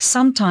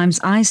sometimes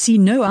I see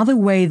no other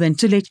way than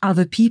to let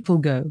other people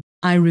go.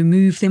 I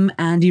remove them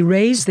and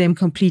erase them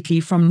completely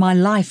from my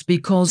life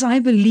because I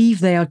believe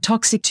they are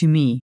toxic to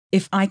me.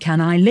 If I can,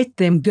 I let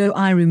them go.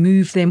 I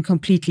remove them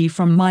completely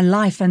from my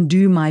life and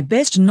do my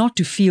best not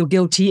to feel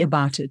guilty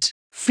about it.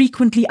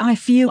 Frequently I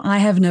feel I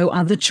have no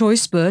other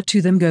choice but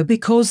to them go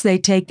because they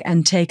take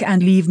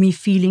and leave me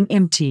feeling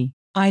empty.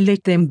 I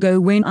let them go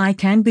when I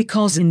can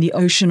because in the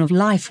ocean of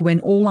life, when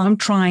all I'm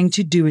trying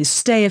to do is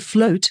stay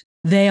afloat,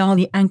 they are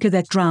the anchor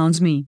that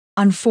drowns me.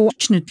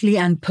 Unfortunately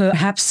and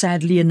perhaps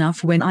sadly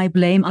enough, when I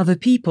blame other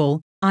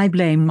people, I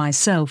blame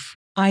myself.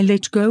 I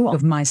let go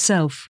of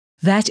myself.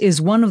 That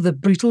is one of the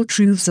brutal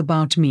truths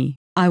about me.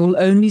 I will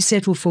only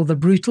settle for the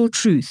brutal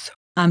truth.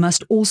 I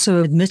must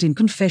also admit in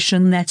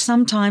confession that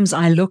sometimes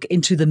I look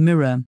into the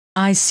mirror.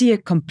 I see a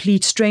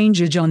complete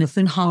stranger,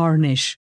 Jonathan Harnisch.